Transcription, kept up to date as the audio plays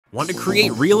Want to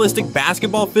create realistic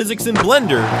basketball physics in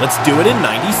Blender? Let's do it in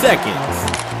 90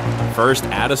 seconds. First,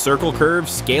 add a circle curve,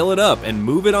 scale it up, and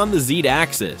move it on the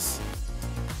Z-axis.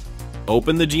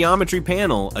 Open the geometry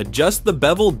panel, adjust the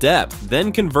bevel depth,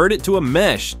 then convert it to a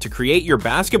mesh to create your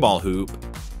basketball hoop.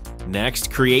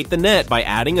 Next, create the net by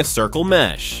adding a circle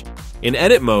mesh. In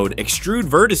edit mode, extrude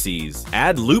vertices,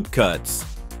 add loop cuts,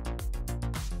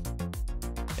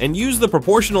 and use the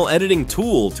proportional editing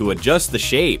tool to adjust the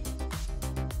shape.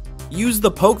 Use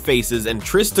the poke faces and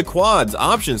tris to quads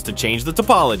options to change the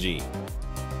topology.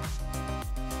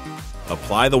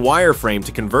 Apply the wireframe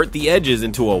to convert the edges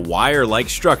into a wire-like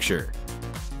structure.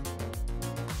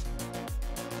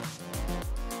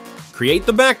 Create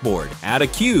the backboard, add a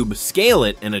cube, scale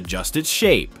it, and adjust its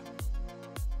shape.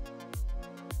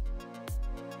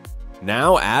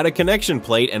 Now add a connection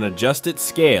plate and adjust its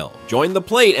scale. Join the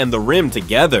plate and the rim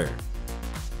together.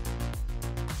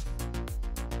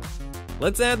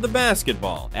 Let's add the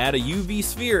basketball. Add a UV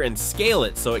sphere and scale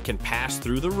it so it can pass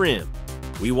through the rim.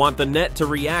 We want the net to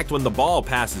react when the ball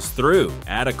passes through.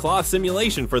 Add a cloth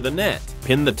simulation for the net.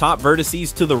 Pin the top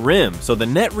vertices to the rim so the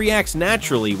net reacts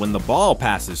naturally when the ball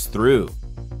passes through.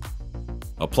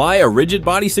 Apply a rigid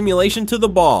body simulation to the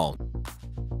ball.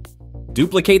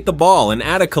 Duplicate the ball and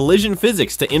add a collision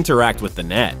physics to interact with the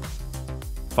net.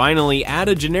 Finally, add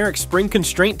a generic spring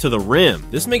constraint to the rim.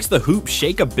 This makes the hoop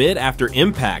shake a bit after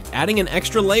impact, adding an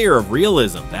extra layer of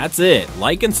realism. That's it.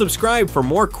 Like and subscribe for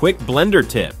more quick Blender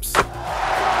tips.